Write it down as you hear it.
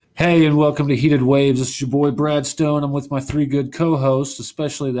Hey, and welcome to Heated Waves. This is your boy Brad Stone. I'm with my three good co-hosts,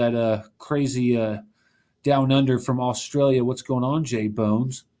 especially that crazy down under from Australia. What's going on, Jay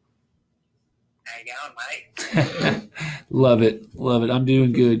Bones? How you going, mate? Love it, love it. I'm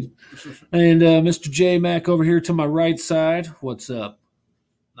doing good. And Mr. J Mac over here to my right side. What's up?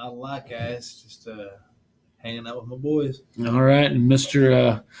 Not a lot, guys. Just hanging out with my boys. All right, and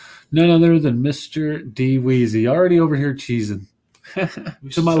Mr. None other than Mr. D Weezy, already over here cheesing. We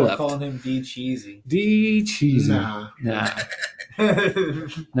To should my start left, calling him D Cheesy. D cheesy. Nah, Nah.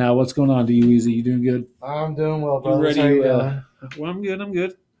 Now, what's going on, D Weezy? You doing good? I'm doing well, You brothers. ready? How you doing? Well, I'm good. I'm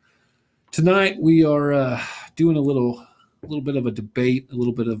good. Tonight we are doing a little bit of a debate, a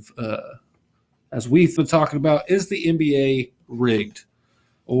little bit of as we've been talking about, is the NBA rigged,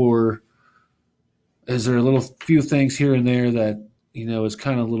 or is there a little few things here and there that is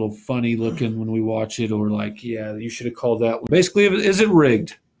kind of a little funny looking when we watch it, or like, yeah, you should have called that one. Basically, is it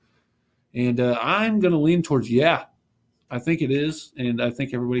rigged? And I'm going to lean towards yeah. I think it is, and I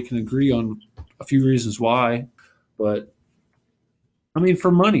think everybody can agree on a few reasons why, but I mean,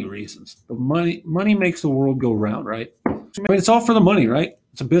 for money reasons. The money makes the world go round, right? I mean, it's all for the money, right?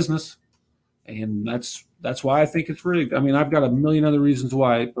 It's a business, and that's why I think it's rigged. I mean, I've got a million other reasons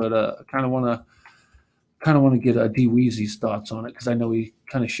why, but I kind of want to get D Weezy's thoughts on it because I know he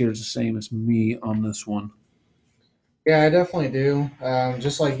kind of shares the same as me on this one. Yeah, I definitely do.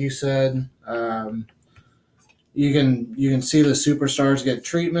 Just like you said, you can see the superstars get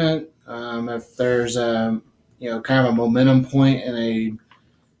treatment. If there's kind of a momentum point in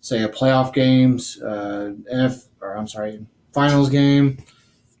a playoff games, finals game.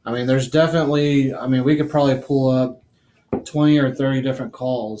 I mean, there's definitely. I mean, we could probably pull up 20 or 30 different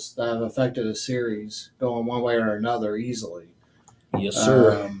calls that have affected a series going one way or another easily. Yes,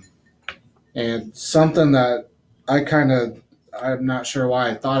 sir. And something that I'm not sure why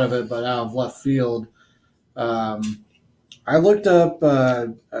I thought of it, but out of left field, I looked up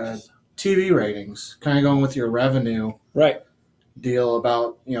TV ratings, kind of going with your revenue Right. deal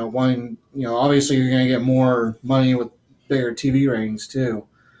about, obviously you're going to get more money with bigger TV ratings too.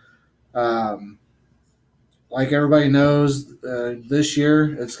 Um, like everybody knows, this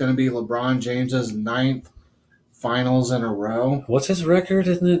year it's going to be LeBron James's ninth finals in a row. What's his record?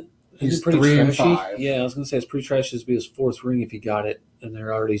 Isn't it? He's Isn't it pretty 3-5. trashy? Yeah, I was gonna say it's pretty trashy. This would be his fourth ring if he got it, and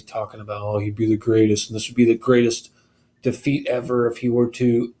they're already talking about, oh, he'd be the greatest, and this would be the greatest defeat ever if he were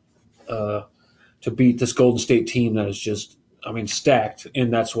uh, to beat this Golden State team that is just, I mean, stacked,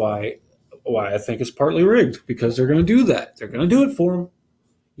 and that's why I think it's partly rigged because they're gonna do that. They're gonna do it for him.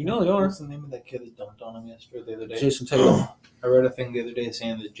 You know they are. What's the name of that kid that dunked on him yesterday? The other day, Jason Tatum. I read a thing the other day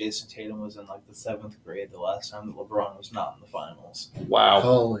saying that Jason Tatum was in like the 7th grade the last time that LeBron was not in the finals. Wow.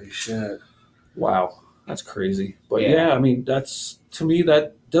 Holy shit. Wow. That's crazy. But Yeah. yeah, I mean, that's, to me,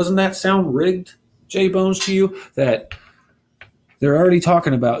 that doesn't that sound rigged, Jay Bones, to you? That they're already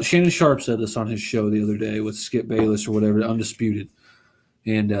talking about, Shannon Sharp said this on his show the other day with Skip Bayless or whatever, Undisputed.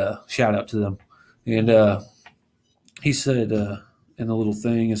 And shout out to them. And he said in a little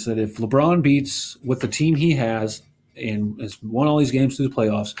thing, he said, if LeBron beats with the team he has and has won all these games through the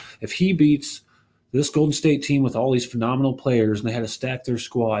playoffs, if he beats this Golden State team with all these phenomenal players and they had to stack their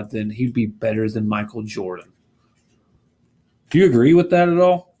squad, then he'd be better than Michael Jordan. Do you agree with that at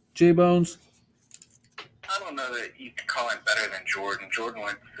all, Jay Bones? I don't know that you could call him better than Jordan. Jordan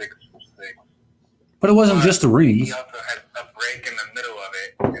went 6 for 6. But it wasn't But just the rings. He also had a break in the middle of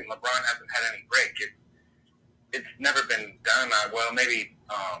it, and LeBron hasn't had any break. It's never been done. Well, maybe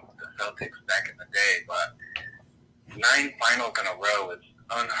the Celtics back in the day, but 9 finals in a row is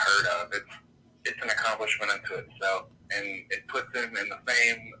unheard of. It's an accomplishment unto itself, and it puts him in the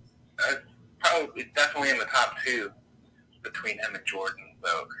same. It's definitely in the top 2 between him and Jordan.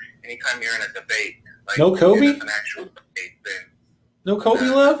 So anytime you're in a debate, like No Kobe? it's an actual debate, then No Kobe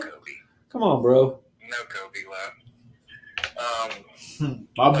no left? Kobe. Come on, bro. No Kobe left.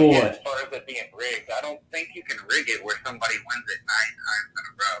 My But boy. yeah, as far as it being rigged, I don't think you can rig it where somebody wins it 9 times in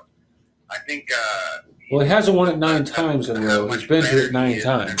a row. I think. Well, he hasn't won it 9 times in a row. He's been to it 9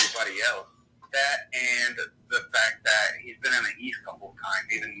 times. Everybody else. That and the fact that he's been in the East a couple times,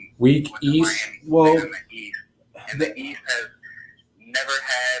 even Weak with the East. Miami, he's Well, been in the East, and the East has never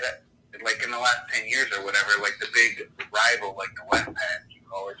had, like in the last 10 years or whatever, like the big rival like the West had. You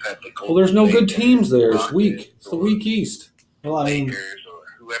always had the Well, there's no good Golden State teams there. It's Rockets weak. It's the or weak East. Well, I mean, Lakers or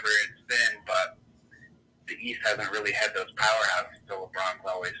whoever it's been, but the East hasn't really had those powerhouses. So LeBron's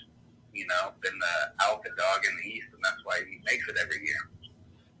always, been the alpha dog in the East, and that's why he makes it every year.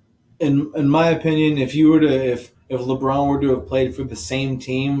 in my opinion, if LeBron were to have played for the same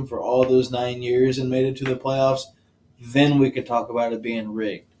team for all those 9 years and made it to the playoffs, then we could talk about it being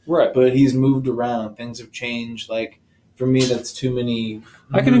rigged. Right. but he's moved around. Things have changed. Like for me, that's too many.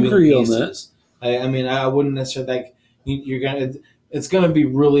 I can moving agree on pieces. I mean, I wouldn't necessarily like you're gonna. It's gonna be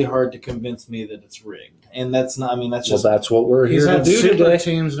really hard to convince me that it's rigged, and that's not. I mean, that's just. that's what we're He's here to had do super today.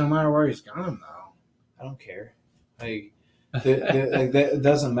 teams no matter where he's gone, though. I don't care. Like, like that it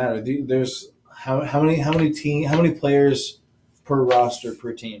doesn't matter. There's how many players per roster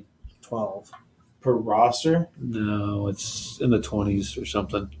per team 12. per roster. No, it's in the 20s or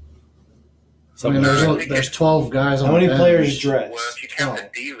something. I mean, Something like that. there's 12 guys on How many the bench. players dress? Well, if you count the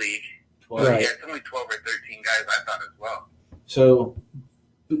 12. D League, 12. Right. yeah, it's only 12 or 13 guys. I thought as well. So,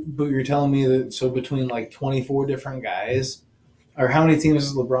 but you're telling me that so between like 24 different guys, or how many teams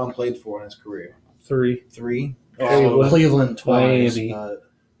has LeBron played for in his career? 3. 3. Cleveland. Cleveland twice. Miami. But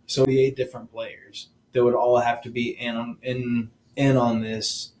So 8 different players that would all have to be in on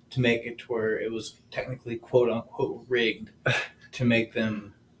this to make it to where it was technically quote unquote rigged to make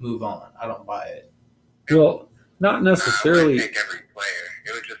them move on. I don't buy it. Well, not I wouldn't necessarily. take every player.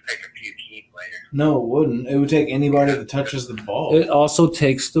 It would just take a few key players. No, it wouldn't. It would take anybody that touches the ball. It also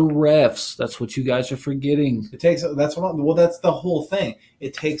takes the refs. That's what you guys are forgetting. It takes that's the whole thing.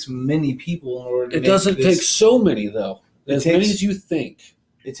 It takes many people in order to It make doesn't this- take so many, though. It As many takes- as you think.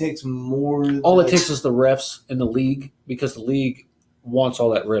 It takes more. All it like- takes is the refs and the league, because the league wants all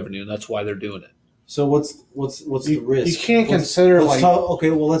that revenue, and that's why they're doing it. So what's the risk? you can't Let's- consider let's like talk,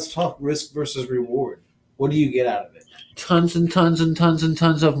 okay. Well, let's talk risk versus reward. What do you get out of it? Tons and tons and tons and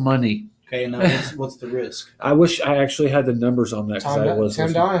tons of money. Okay, now what's the risk? I wish I actually had the numbers on that, because I was.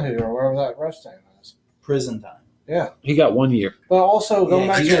 Tim Donahue or wherever that rest name is. Prison time. He got 1 year. But also going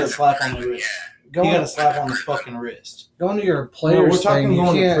Yeah, back he to got a slap on the Yeah. wrist. He got a going, slap on the fucking wrist. going to your No, players we're talking thing, you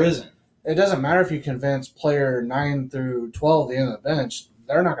going to can't. prison. It doesn't matter if you convince player 9 through 12 at the end of the bench;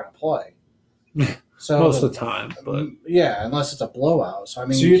 they're not going to play. So Most of the time, but yeah, unless it's a blowout. So I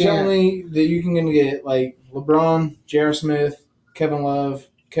mean, So you you're can't- telling me that you can gonna get like LeBron, J.R. Smith, Kevin Love,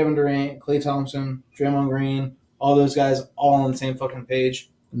 Kevin Durant, Klay Thompson, Draymond Green, all those guys all on the same fucking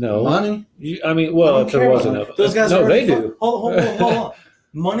page? no. money. I mean, well, I don't if there care wasn't about a. those guys. No, are they already do. Hold on.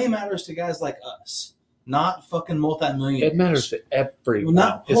 Money matters to guys like us, not fucking multi-millionaires. It matters to everyone.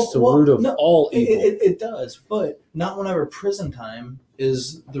 Not- It's the well, root of no, all evil. It does, but not whenever prison time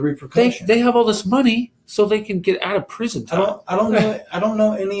is the They repercussion. they have all this money, so they can get out of prison time. I don't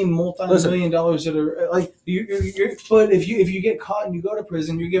know any multi-million dollars that are like you're. But if you get caught and you go to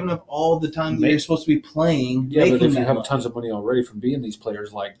prison, you're giving up all the time that Make- you're supposed to be playing. Yeah, but making if you that have money. tons of money already from being these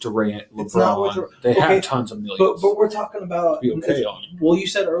players like Durant, It's not what LeBron, they're- they okay, have tons of millions. but we're talking about be okay on. Well, you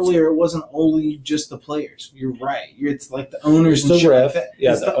said earlier it wasn't only just the players. You're right. It's like the owners It's and the shit ref. like that.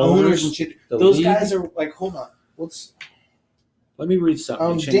 Yeah, It's the the owners owners, and shit. The Those league- guys are like, hold on. What's Let me read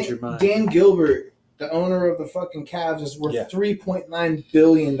something to change your mind. Dan Gilbert, the owner of the fucking Cavs, is worth Yeah. $3.9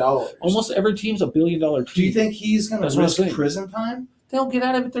 billion. Almost every team's $1 billion team. Do you think he's going That's to what I'm risk saying. prison time? They'll get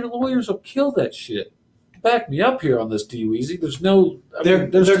out of it? Their lawyers will kill that shit. Back me up here on this, D-Weezy. There's no. They're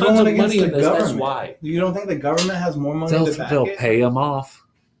there's tons going of against money the in this. That's government. why. You don't think the government has more money They'll, to back they'll it? pay them off.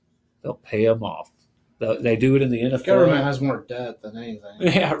 They'll pay them off. They do it in the NFL. Government has more debt than anything.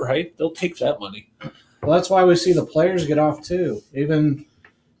 Yeah, right. They'll take that money. Well, that's why we see the players get off too. Even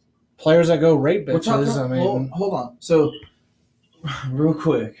players that go rape We're bitches. talking, I mean, hold on. So, real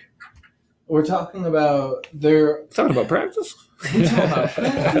quick, we're talking about their. Talking about practice. We're talking about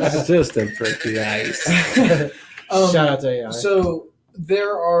practice. Just to break the ice. shout out to AI. So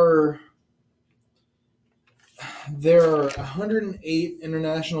there are 108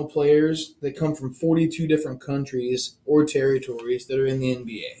 international players that come from 42 different countries or territories that are in the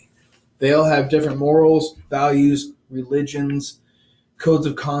NBA. They all have different morals, values, religions, codes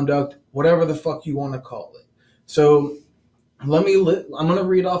of conduct, whatever the fuck you want to call it. So I'm going to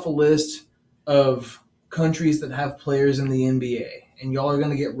read off a list of countries that have players in the NBA. And y'all are going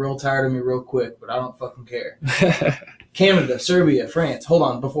to get real tired of me real quick, but I don't fucking care. Canada, Serbia, France. Hold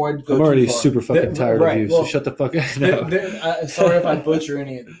on, before I go I'm already too far. super fucking tired Right, of you, well, so shut the fuck up. No. Sorry if I butcher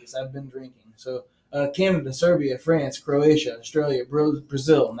any of these. I've been drinking. So Canada, Serbia, France, Croatia, Australia,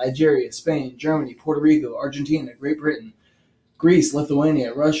 Brazil, Nigeria, Spain, Germany, Puerto Rico, Argentina, Great Britain, Greece,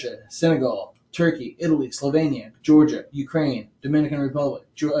 Lithuania, Russia, Senegal, Turkey, Italy, Slovenia, Georgia, Ukraine, Dominican Republic,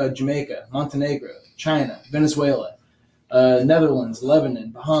 Jamaica, Montenegro, China, Venezuela, Netherlands,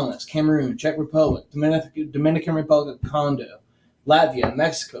 Lebanon, Bahamas, Cameroon, Czech Republic, Dominican Republic, Congo, Latvia,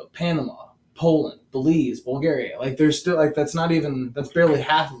 Mexico, Panama, Poland, Belize, Bulgaria. Like there's still that's barely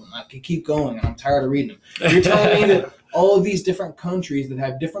half of them. I could keep going, and I'm tired of reading them. You're telling me that all of these different countries that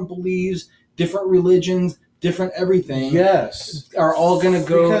have different beliefs, different religions, different everything, yes, are all going to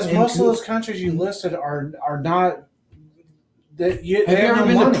go because most of into- those countries you listed are not. Have you Have you ever no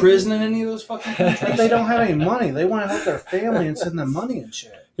been money. to prison in any of those fucking But countries? they don't have any money. They want to help their family and send them money and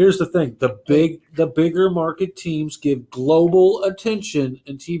shit. Here's the thing: the bigger market teams give global attention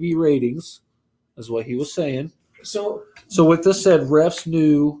and TV ratings, is what he was saying. So So with this said, refs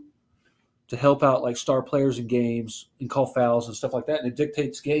knew to help out like star players in games and call fouls and stuff like that, and it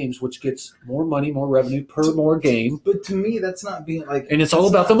dictates games, which gets more money, more revenue per more game, but to me, that's not being like. and it's all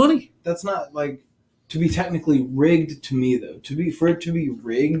that's about the not- money. That's not like to be technically rigged to me though. For it to be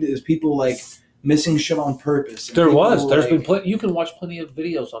rigged is people like missing shit on purpose. And There people, was. There's like, been plenty. You can watch plenty of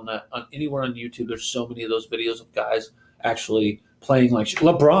videos on that on anywhere on YouTube. There's so many of those videos of guys actually playing like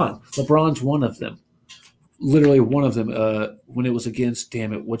LeBron. LeBron's one of them. Literally one of them. When it was against,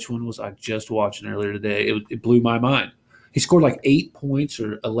 damn it, which one was I just watching earlier today? It blew my mind. He scored like 8 points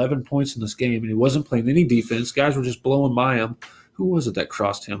or 11 points in this game, and he wasn't playing any defense. Guys were just blowing by him. Who was it that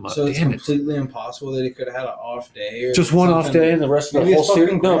crossed him up? So it's Damn it. completely impossible that he could have had an off day or Just one off something. day, and the rest of the Maybe whole his fucking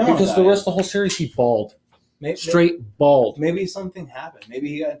series. No, grandma because the died. rest of the whole series he balled. Maybe, Straight balled. Maybe something happened. Maybe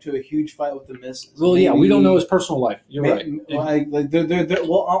he got into a huge fight with the missus. Well, yeah, we Maybe- don't know his personal life. You're right. Well,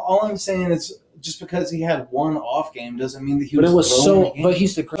 all I'm saying is just because he had one off game doesn't mean that he But was. it was throwing so. the game. But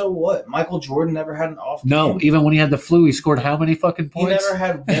he's the. So what? Michael Jordan never had an off No, game. even when he had the flu, he scored how many fucking He points? never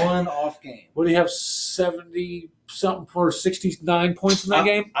had one off game. What did he have? 70 something for 69 points in that I-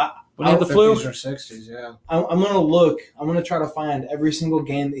 game I- when he had the flu. 50s or 60s, yeah. I'm gonna look. I'm gonna try to find every single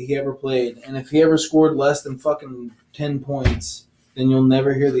game that he ever played, and if he ever scored less than fucking 10 points, then you'll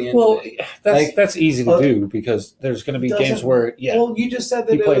never hear the end Well, of it. that's Like, that's easy to uh, do because there's going to be doesn't- games where Well, you just said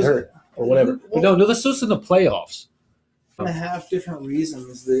that he it played was hurt or whatever. Well- But no, this was in the playoffs. and a half different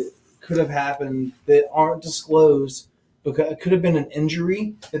reasons that could have happened that aren't disclosed. Because it could have been an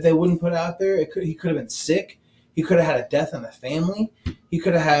injury that they wouldn't put out there. He could have been sick. He could have had a death in the family. He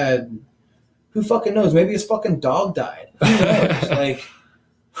could have had who fucking knows? Maybe his fucking dog died. Who knows? Like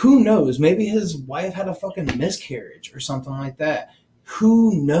who knows? Maybe his wife had a fucking miscarriage or something like that.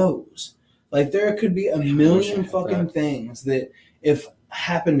 Who knows? Like there could be a million I had fucking that. things that if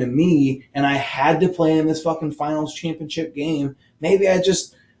happened to me and I had to play in this fucking finals championship game, maybe I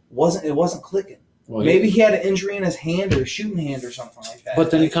just it wasn't clicking. Well, Maybe he had an injury in his hand or a shooting hand or something like that.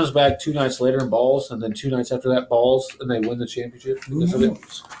 But then he Like, comes back 2 nights later and balls, and then 2 nights after that balls, and they win the championship. because of it.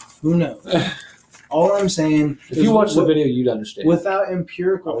 who knows? All I'm saying If is you watch the wi- video, you'd understand. without I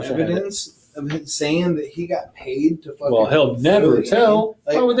empirical wish I had it. evidence of him saying that he got paid to fucking Well, he'll throw never the tell. game,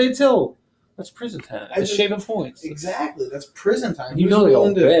 like, Why would they tell? That's prison time. I It's just- shaving points. exactly, that's prison time. You Who's know they all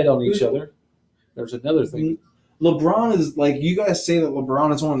willing to- bet on each who's- other. There's another thing. LeBron is like you guys say that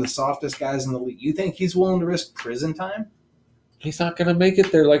LeBron is one of the softest guys in the league. You think he's willing to risk prison time? He's not going to make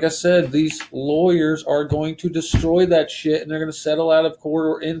it there. Like I said, these lawyers are going to destroy that shit, and they're going to settle out of court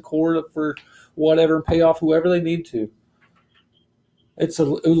or in court for whatever and pay off whoever they need to. It's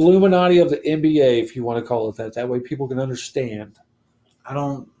an Illuminati of the NBA, if you want to call it that. That way people can understand. I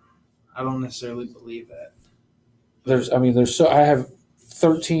don't necessarily believe that. I have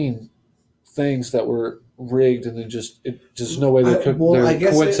 13 things that were rigged, and then there's no way they're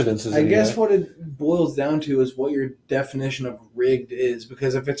coincidences. I guess anyway. what it boils down to is what your definition of rigged is.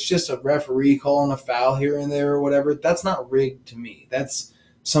 Because if it's just a referee calling a foul here and there or whatever, that's not rigged to me. That's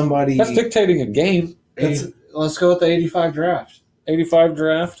somebody. That's dictating a game. Let's go with the 85 draft. 85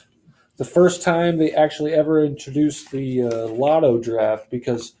 draft. The first time they actually ever introduced the lotto draft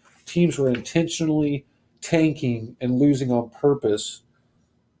because teams were intentionally tanking and losing on purpose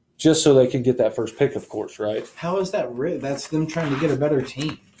just so they can get that first pick, of course, right? How is that rigged? That's them trying to get a better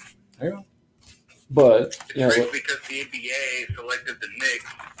team. But, you know, Right, because the NBA selected the Knicks.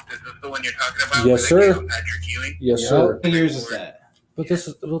 Is this the one you're talking about? Yes, where they sir. gave Patrick Ewing? yes, Yeah. sir. How many years is that? But that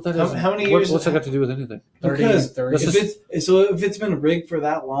How doesn't. many years- What's that got to do with anything? 30, Because 30. if it's been rigged for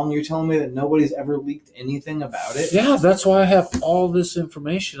that long, you're telling me that nobody's ever leaked anything about it? Yeah, that's why I have all this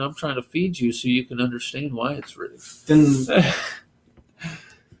information. I'm trying to feed you so you can understand why it's rigged. Then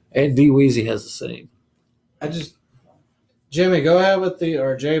And D Weezy has the same. I just Jimmy, go ahead with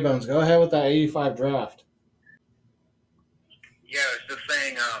or J Bones, go ahead with that 85 draft. Yeah, I was just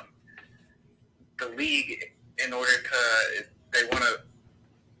saying, the league, in order to, they want to,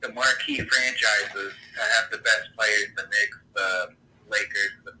 the marquee franchises to have the best players, the Knicks, the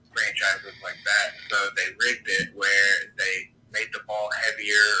Lakers, the franchises like that. So they rigged it where they made the ball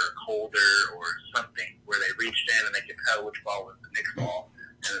heavier or colder or something, where they reached in and they could tell which ball was the Knicks ball,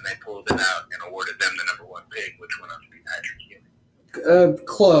 and then they pulled it out and awarded them the number one pick, which went on to be Patrick Ewing.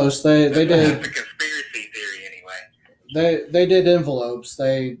 Close. They That's did a conspiracy theory anyway. they did envelopes.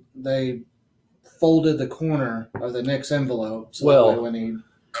 They folded the corner of the Knicks envelope. So Well, that way when he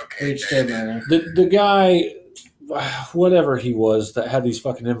Okay. reached in there. The guy, whatever he was that had these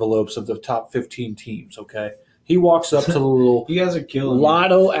fucking envelopes of the top 15 teams. Okay, he walks up to the little You guys are killing me.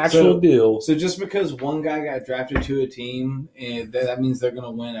 lotto actual deal So just because one guy got drafted to a team, and that means they're going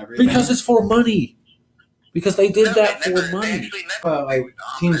to win everything? because it's for money. Because they did No, that they for never- they money. actually never like was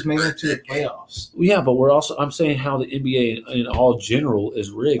teams dominant making for it to the a decade. playoffs. Yeah, but I'm saying how the NBA in all general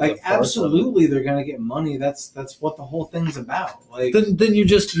is rigged. Like of parts of it. absolutely, they're going to get money. That's what the whole thing's about. Like Then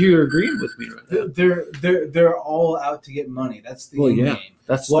you're agreeing with me right now. they're all out to get money. That's the end game.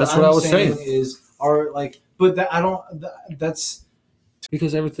 That's What what I'm I was saying saying. is, are like, but that I don't. That's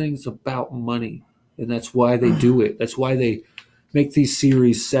Because everything's about money, and that's why they do it. That's why they make these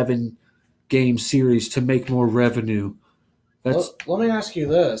series 7-game series to make more revenue. That's Let me ask you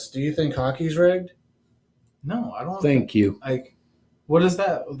this: do you think hockey's rigged? no, I don't. thank you. Like, what is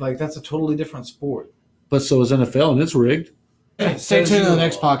that? Like, that's a totally different sport. But so is NFL, and it's rigged. Stay tuned to the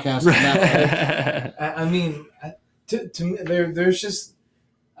next podcast. on that. I mean, to me, there's just.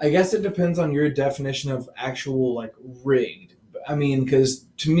 I guess it depends on your definition of actual like rigged. I mean, because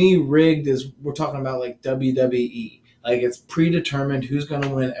to me, rigged is we're talking about like WWE. Like it's predetermined who's going to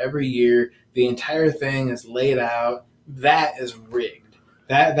win every year. The entire thing is laid out. That is rigged.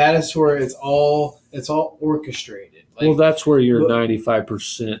 That is where it's all orchestrated. Like, Well, that's where your Look-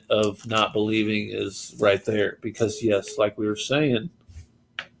 95% of not believing is right there. Because, yes, like we were saying,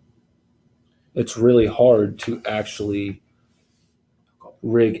 it's really hard to actually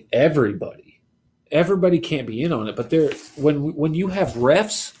rig everybody. Everybody can't be in on it. But when you have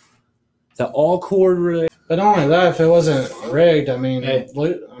refs that all coordinate, But not only that, if it wasn't rigged, I mean, Hey.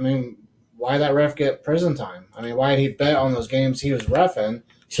 why that ref get prison time? I mean, why did he bet on those games he was reffing?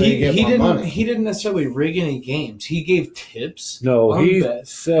 So he get more didn't money. he didn't necessarily rig any games. He gave tips. no, on he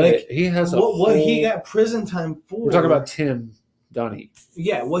bets. said Like, he has a what he whole- got prison time for. We're talking about Tim Donahue.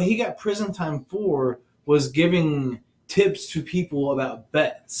 Yeah, what he got prison time for was giving tips to people about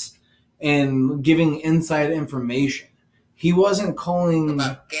bets and giving inside information. He wasn't calling.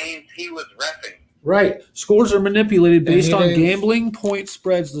 About games he was reffing. Right. Scores are manipulated And based he on didn't- gambling point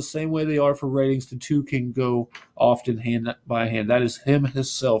spreads the same way they are for ratings. The two can go often hand by hand. That is him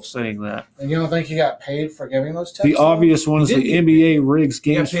himself saying that. And you don't think he got paid for giving those tips? The though? obvious one is He did the get NBA rigs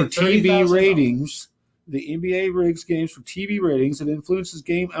games got for paid TV $30,000. ratings. The NBA rigs games for TV ratings. It influences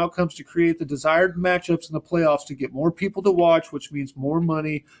game outcomes to create the desired matchups in the playoffs to get more people to watch, which means more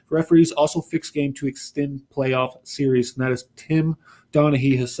money. Referees also fix game to extend playoff series. And that is Tim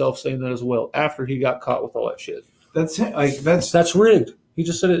Donahue himself saying that as well after he got caught with all that shit. That's Rigged. He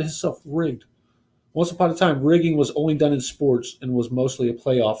just said it himself. Rigged. Once upon a time, rigging was only done in sports and was mostly a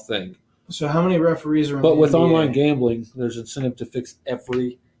playoff thing. so. How many referees are in But the with NBA? online gambling, there's incentive to fix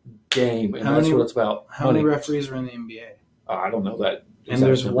every game, and How that's many- what it's about. How Money. many referees are in the NBA? I don't know that. And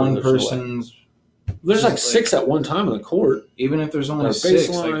there's exact one number. There's no way. person's. There's like like- 6 at one time in the court. Even if there's only Or 6,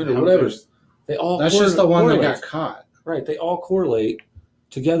 baseline like, or how whatever. there's- They all That's just the one that correlate. got caught. Right. They all correlate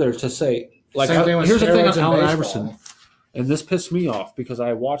together to say like Same thing with here's the thing on steroids in Allen baseball. Iverson. And this pissed me off because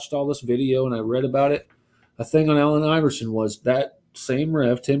I watched all this video and I read about it. A thing on Allen Iverson was that same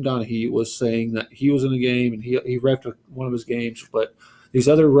ref, Tim Donahue, was saying that he was in a game and he reffed one of his games, but these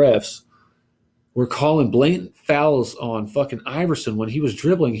other refs were calling blatant fouls on fucking Iverson when he was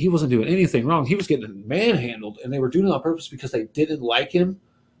dribbling. He wasn't doing anything wrong. He was getting manhandled, and they were doing it on purpose because they didn't like him,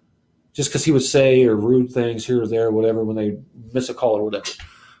 just because he would say or rude things here or there, or whatever, when they miss a call or whatever.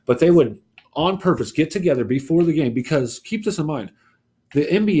 But they would, on purpose, get together before the game because, keep this in mind, the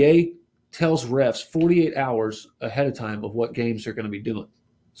NBA tells refs 48 hours ahead of time of what games they're going to be doing.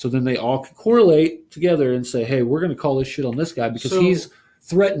 So then they all can correlate together and say, hey, we're going to call this shit on this guy because So- he's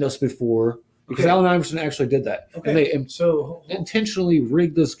threatened us before. Because Okay. Allen Iverson actually did that. Okay. And they So intentionally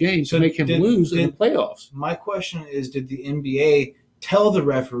rigged this game So to make him lose in the playoffs. my question is, did the NBA tell the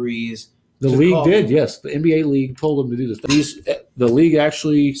referees? The to league call- did, yes. The NBA league told them to do this. The league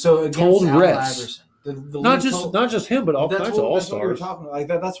actually, So against Told Allen refs. Iverson, the not league told- just him, but all That's kinds what- of all that's what you're stars. talking about. Like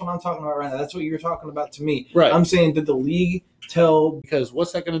that's what I'm talking about right now. That's what you're talking about to me. Right. I'm saying, did the league tell? Because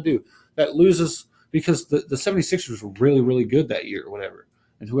what's that going to do? That loses because the 76ers were really, really good that year or whatever.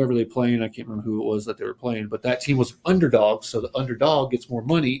 And whoever they playing, I can't remember who it was that they were playing, but that team was underdog, so the underdog gets more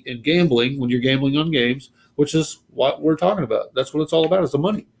money in gambling when you're gambling on games, which is what we're talking about. That's what it's all about, is the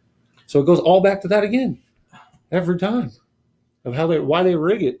money. So it goes all back to that again, every time, of why they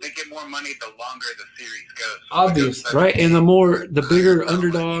rig it. They get more money the longer the series goes. Obvious, Because Right, and the bigger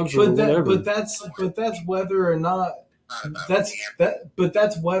underdogs or whatever. But that's whether or not It's not about that's gambling.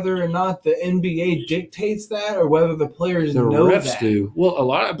 that's whether or not the NBA dictates that, or whether the players the know refs that. do.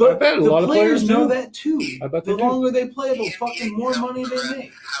 Well, I But bet a the lot of players know do. that too. I bet they the do. longer they play, the The fucking NBA more tells money the they refs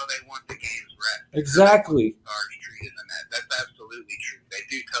make. How they want the games ref. Exactly. Stars That's absolutely true. They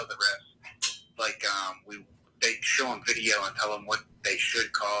do tell the refs, like they show them video and tell them what they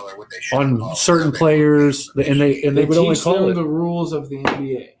should call or what they shouldn't call. On certain players, and they would only teach call them it. the rules of the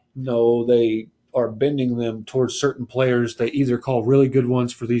NBA. No, they are bending them towards certain players. They either call really good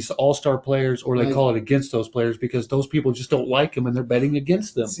ones for these all-star players, or they Like- call it against those players because those people just don't like them and they're betting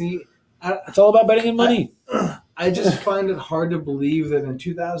against them. See, It's all about betting and money. I just find it hard to believe that in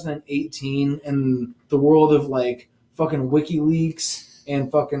 2018, in the world of like fucking WikiLeaks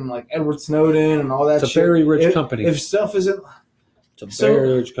and fucking like Edward Snowden and all that It's a shit, very rich company. If stuff isn't, It's a so-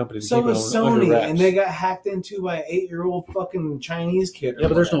 very rich company. To so keep it is under Sony, wraps. and they got hacked into by an 8-year-old fucking Chinese kid. or Yeah,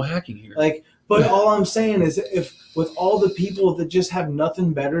 but there's no whatever. hacking here. Like, but all I'm saying is, if with all the people that just have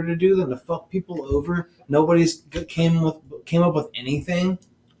nothing better to do than to fuck people over, nobody's came up with anything.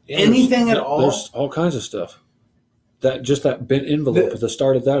 anything at all? There's all kinds of stuff. That bent envelope that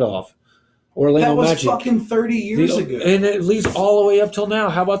started that off. Orlando That was Magic. fucking 30 years ago. And it leads all the way up till now.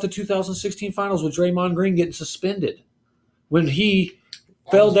 How about the 2016 finals with Draymond Green getting suspended? When he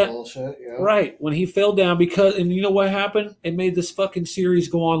fell down. Bullshit, yeah. Right. When he fell down and you know what happened? It made this fucking series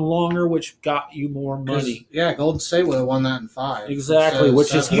go on longer, which got you more 'Cause, money. yeah, Golden State would have won that in 5. Exactly, instead of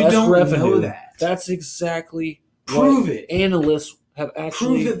which is 7. You less don't revenue. know that. That's exactly Prove what it. analysts have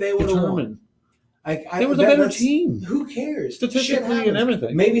actually Prove that they would've determined. I They were the that- better that's- team. Who cares? Shit Statistically and happens.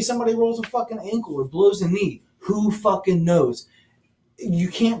 everything. Maybe somebody rolls a fucking ankle or blows a knee. Who fucking knows? You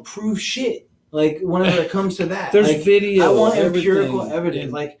can't prove shit. Like whenever it comes to that, There's like, video. I want everything, empirical evidence.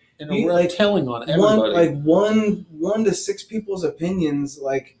 and- Like and you- we're like, telling on everybody. one to 6 people's opinions.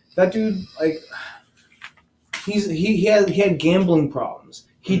 Like that dude, like he had gambling problems.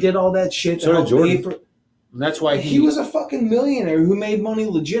 He did all that shit. So to did help Jordan. pay for. And that's why He was a fucking millionaire who made money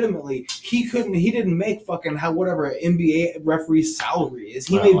legitimately. He didn't make fucking whatever an NBA referee's salary is.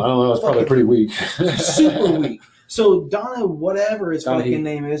 He I don't made know. It's probably pretty weak. super weak. So Donna, whatever his Donna fucking Heat.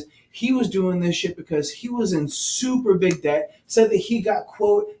 name is, he was doing this shit because he was in super big debt. Said that he got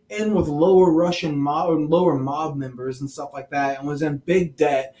quote in with lower mob members and stuff like that, and was in big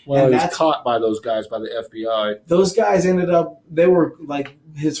debt. Well, and he was that's caught by those guys, by the FBI. those guys ended up. They were like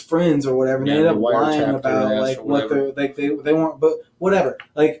his friends or whatever. And Yeah, they ended they up lying wiretapped their about ass like or what whatever. they're like. They weren't, but whatever.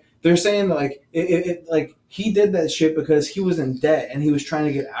 Like they're saying like it like he did that shit because he was in debt and he was trying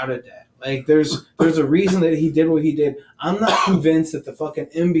to get out of debt. Like there's a reason that he did what he did. I'm not convinced that the fucking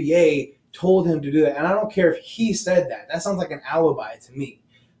NBA told him to do that, and I don't care if he said that. That sounds like an alibi to me.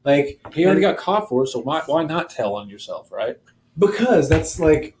 Like He already got caught for it, so why not tell on yourself, right? because that's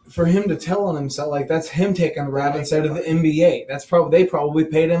like for him to tell on himself. Like that's him taking the rap instead of the NBA. That's they probably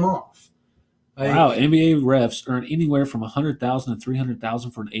paid him off. Like, Wow, NBA refs earn anywhere from $100,000 to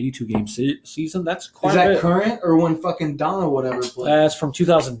 $300,000 for an 82-game season. That's quite is a that bit. current or when fucking Donna whatever played? That's from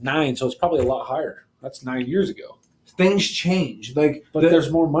 2009, so it's probably a lot higher. That's 9 years ago. Things change. Like But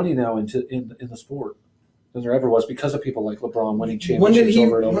there's more money now in the sport than there ever was because of people like LeBron winning when did championships he?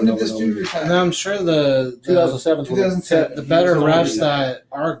 over and over When and did over. this and dude over. retire? And I'm sure the 2007 's when 2007. the better He was refs on that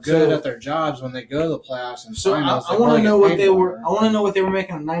are good So- at their jobs when they go to the playoffs and So finals. I they want probably to know get what paid they were. more. I want to know what they were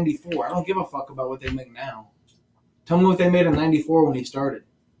making in '94. I don't give a fuck about what they make now. Tell me what they made in '94 when he started.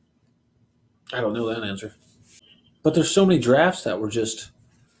 I don't know that answer. But there's so many drafts that were just.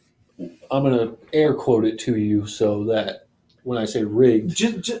 I'm going to air quote it to you so that when I say rigged,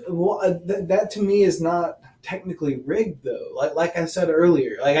 That to me is not technically rigged though. Like I said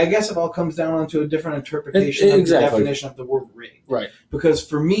earlier, like I guess it all comes down onto a different interpretation of the Exactly. definition of the word rigged. right? Because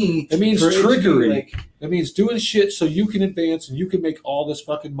for me, It means for to be, trickery. like, It means doing shit so you can advance and you can make all this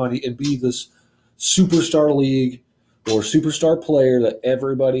fucking money and be this superstar league or superstar player that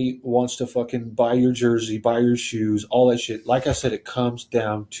everybody wants to fucking buy your jersey, buy your shoes, all that shit. Like I said, it comes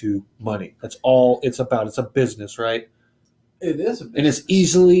down to money. That's all it's about. It's a business, right? it is, And it's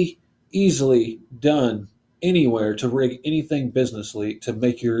easily done anywhere to rig anything businessly to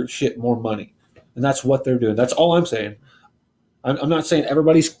make your shit more money. And that's what they're doing. That's all I'm saying. I'm not saying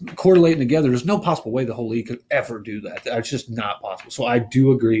everybody's correlating together. There's no possible way the whole league could ever do that. That's just not possible. So I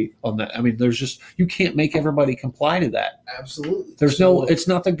do agree on that. I mean, you can't make everybody comply to that. absolutely. It's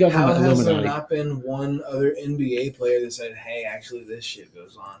not the How government has there Illuminati. not been one other NBA player that said, "Hey, actually, this shit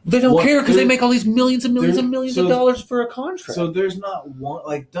goes on"? They don't Well, care because they there- make all these millions and millions there- and millions so- of dollars for a contract. So there's not one,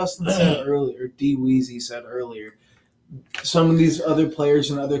 like Dustin said earlier, D Weezy said earlier, some of these other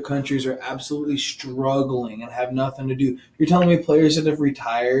players in other countries are absolutely struggling and have nothing to do. You're telling me players that have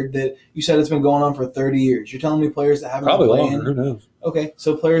retired that you said it's been going on for 30 years. You're telling me players that haven't Probably been playing. longer. Who knows? Okay,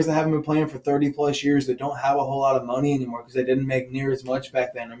 so players that haven't been playing for 30 plus years that don't have a whole lot of money anymore because they didn't make near as much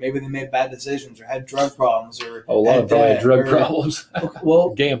back then, or maybe they made bad decisions or had drug problems or A lot had of probably debt, drug or- problems, Okay, well,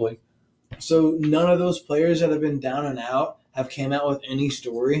 gambling. So none of those players that have been down and out have came out with any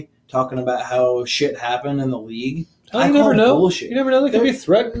story talking about how shit happened in the league. Oh, you never call know. bullshit. You never know. They could They're- be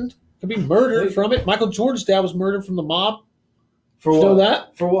threatened. Could be murdered They- from it. Michael Jordan's dad was murdered from the mob. For You what? know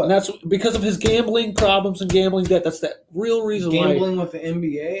that? For what? And that's because of his gambling problems and gambling debt. That's the real reason Gambling with the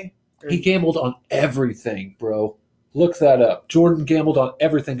NBA? why he gambled on everything, bro. Look that up. Jordan gambled on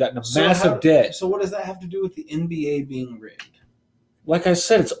everything, got in a massive debt. So what does that have to do with the NBA being rigged? Like I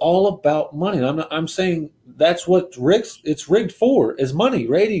said, it's all about money. I'm saying that's what it's rigged for is money,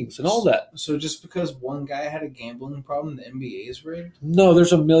 ratings, and all that. So just because one guy had a gambling problem, the NBA is rigged? No,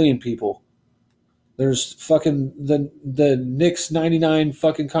 there's a million people. There's fucking the Knicks 99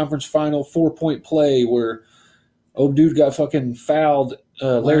 fucking conference final 4-point play where old dude got fucking fouled.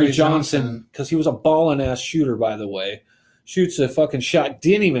 Larry Larry Johnson, Johnson. because he was a ballin' ass shooter, by the way, shoots a fucking shot,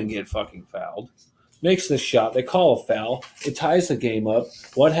 didn't even get fucking fouled. Makes the shot. They call a foul. It ties the game up.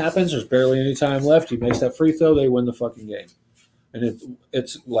 What happens? There's barely any time left. He makes that free throw. They win the fucking game. And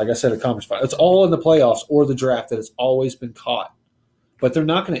it's like I said, a conference final. It's all in the playoffs or the draft that it's always been caught. But they're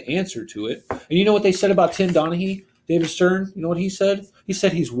not going to answer to it. And you know what they said about Tim Donaghy, David Stern? You know what he said? He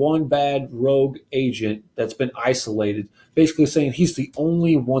said he's one bad rogue agent that's been isolated, basically saying he's the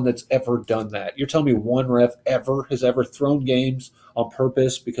only one that's ever done that. You're telling me one ref has ever thrown games on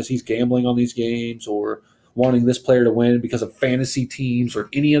purpose because he's gambling on these games or wanting this player to win because of fantasy teams or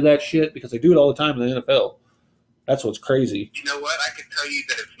any of that shit? Because they do it all the time in the NFL. That's what's crazy. You know what? I can tell you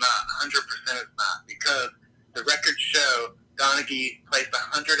that it's not. 100% it's not. Because the records show Donaghy placed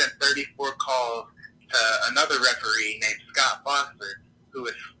 134 calls to another referee named Scott Foster, who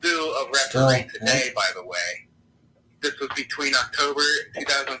is still a referee today, by the way. This was between October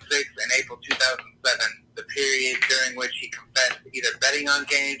 2006 and April 2007, the period during which he confessed to either betting on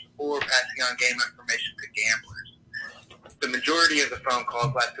games or passing on game information to gamblers. The majority of the phone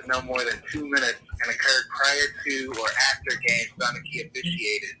calls lasted no more than 2 minutes and occurred prior to or after games Donaghy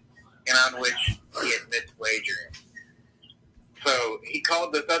officiated and on which he admits wagering. So he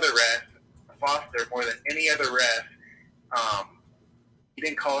called this other ref, Foster, more than any other ref. He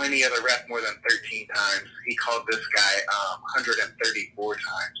didn't call any other ref more than 13 times. He called this guy 134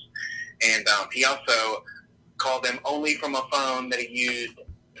 times. And he also called them only from a phone that he used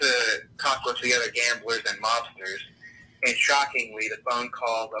to talk with the other gamblers and mobsters. And shockingly, the phone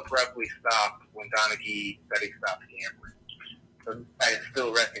calls abruptly stopped when Donaghy said he stopped gambling. So this guy is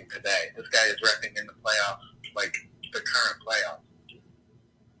still reffing today. This guy is reffing in the playoffs, like the current playoffs.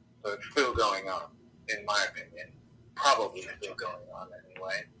 So it's still going on, in my opinion. Probably still going on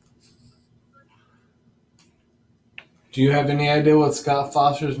anyway. Do you have any idea what Scott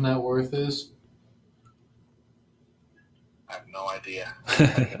Foster's net worth is? I have no idea. I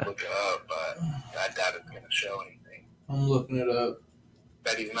can look it up, but I doubt it's going to show anything. I'm looking it up.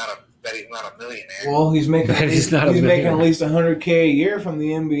 Bet he's not a millionaire. Well, he's making Bet he's not a making millionaire. at least $100K a year from the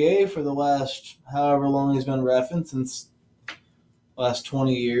NBA for the last however long he's been reffing, since last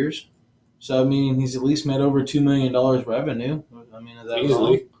 20 years. So I mean, he's at least made over $2 million revenue. I mean, is that wrong?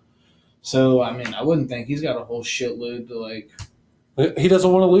 Easily. So I mean, I wouldn't think he's got a whole shitload to like. He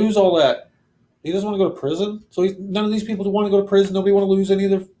doesn't want to lose all that. He doesn't want to go to prison. So none of these people want to go to prison. Nobody want to lose any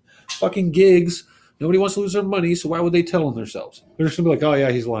of their fucking gigs. Nobody wants to lose their money. So why would they tell on themselves? They're just gonna be like, "Oh yeah,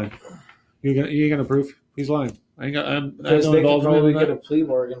 he's lying. You ain't gonna prove he's lying. I'm Because not they could involved in probably that." get a plea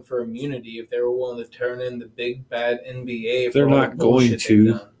bargain for immunity if they were willing to turn in the big bad NBA. For They're all the not going bullshit they've to.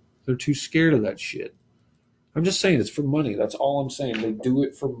 done. They're too scared of that shit. I'm just saying it's for money. That's all I'm saying. They do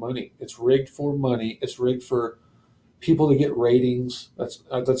it for money. It's rigged for money. It's rigged for people to get ratings. That's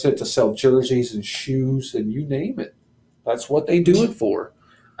it, to sell jerseys and shoes and you name it. That's what they do it for.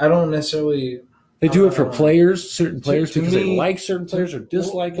 I don't necessarily. They do it for players, certain players, to because they me- like certain players or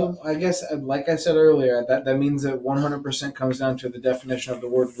dislike them. I guess, like I said earlier, that means that 100% comes down to the definition of the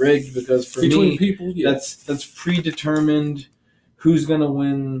word rigged. Because for Between me, people, yeah. that's predetermined who's going to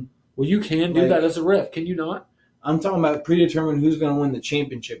win. Well, you can do like- that as a ref, can you not? I'm talking about predetermined who's going to win the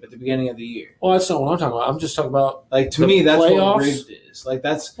championship at the beginning of the year. Well, that's not what I'm talking about. I'm just talking about. Like to The me, that's playoffs? what rigged is. Like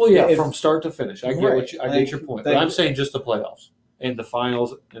that's Well, yeah, if- from start to finish. I get Right. what I Like, get your point, but like- I'm saying just the playoffs and the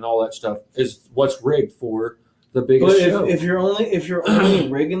finals and all that stuff is what's rigged for the biggest But show. if you're only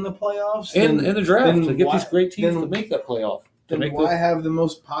rigging the playoffs, and the draft then to get why- these great teams then- to make that playoff. To then make why have the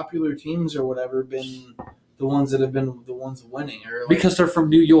most popular teams or whatever been the ones that have been the ones winning? Or like, because they're from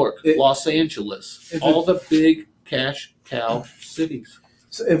New York, It- Los Angeles, if all the big cash cow cities.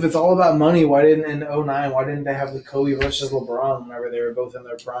 so if it's all about money, why didn't in 2009? Why didn't they have the Kobe versus LeBron whenever they were both in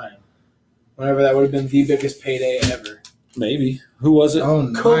their prime? Whenever that would have been the biggest payday ever. Maybe who was it?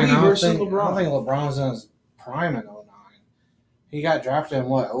 Oh, Kobe I don't versus think, LeBron. I don't think LeBron was in his prime in 09. He got drafted in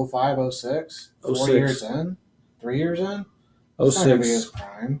what, 05, 06? 4 06. years in? 3 years in? It's not gonna be his 06.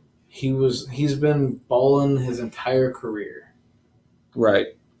 prime. He's been balling his entire career. Right.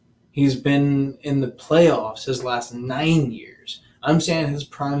 He's been in the playoffs his last 9 years. I'm saying his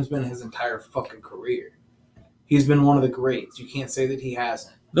prime's been his entire fucking career. He's been one of the greats. You can't say that he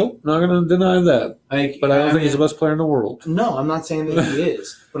hasn't. Nope, not going to deny that. Like, But I don't think he's the mean, best player in the world. No, I'm not saying that he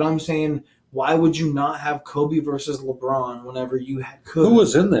is. But I'm saying, why would you not have Kobe versus LeBron whenever you could? Who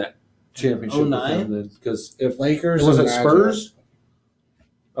was in that championship? 09? Because if Lakers was and it Magic. Spurs?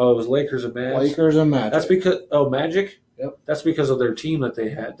 Oh, it was Lakers and Magic. Lakers and Magic. That's because Magic. Yep. That's because of their team that they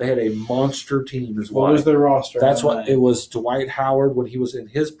had. They had a monster team. Is What why. was their roster? That's on what that? it was. Dwight Howard when he was in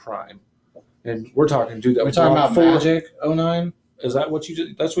his prime, and we're talking dude that We're was talking about four. Magic 09? Is that what you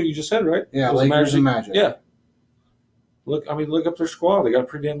just? That's what you just said, right? Yeah, It was Lakers and Magic. Yeah. Look up their squad. They got a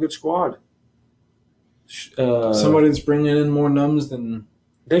pretty damn good squad. Somebody that's bringing in more numbs than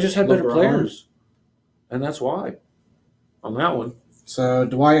They just had better LeBron. players, and that's why. On that one, So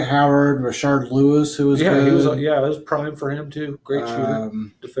Dwight Howard, Rashard Lewis, who was good. he was. Yeah, it was prime for him too. Great shooter,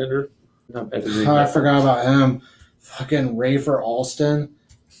 defender. Not bad. I forgot about him. Fucking Rafer Alston,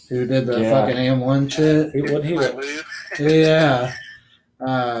 who did the Yeah. fucking AM1 shit. He wasn't he? Might lose. Yeah.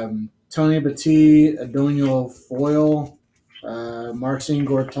 Tony Batiste, Adoniel Foyle, Marcin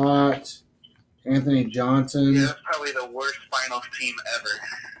Gortat, Anthony Johnson. Yeah, that's probably the worst finals team ever.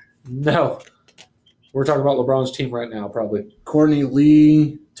 No, we're talking about LeBron's team right now, probably. Courtney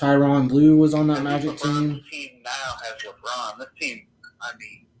Lee, Tyronn Lue was on that Magic LeBron's team. team now has LeBron. This team, I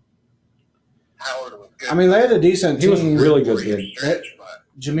mean, Howard was good. I mean, they had a decent He was team. really good Brief then. stretch, but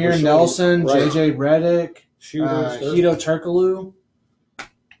Jameer Rashard- Nelson, right. JJ Redick, Shooters Hito Turkoglu.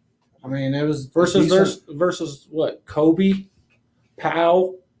 I mean, it was versus what? Kobe,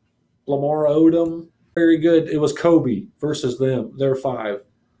 Powell, Lamar Odom. Very good. It was Kobe versus them. They're five.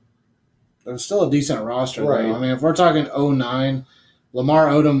 It was still a decent roster, Right. though. I mean, if we're talking 09, Lamar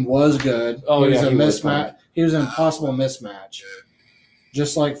Odom was good. Oh, he was yeah, a he was mismatch. He was an impossible mismatch.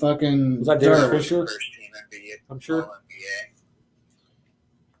 Just like fucking Was that Derek Dirk. Fisher? first team NBA, I'm sure. All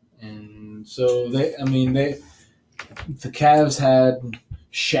NBA. and so the Cavs had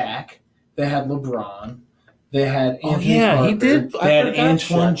Shaq, they had LeBron, they had Oh, Anthony yeah, he Parker, did. I they had forgot Shaq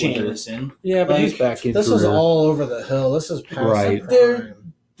Antoine was there. Jameson. Yeah, but he's back in This was all over the hill. This is past Right. the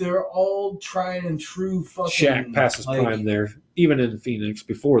prime. They're all tried and true fucking Shaq passes like, prime there, even in Phoenix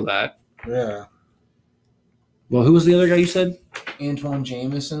before that. Yeah. Well, who was the other guy you said? Antoine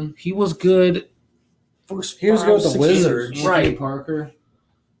Jameson, He was good. He was good with the Wizards. Anthony Right. Parker,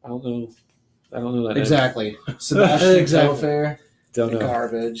 I don't know that name. Exactly. Sebastian Exactly. Telfair, Don't know.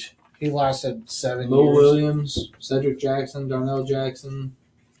 Garbage. He lasted 7 Mo years. Williams, Cedric Jackson, Darnell Jackson,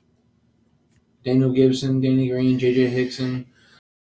 Daniel Gibson, Danny Green, JJ Hickson.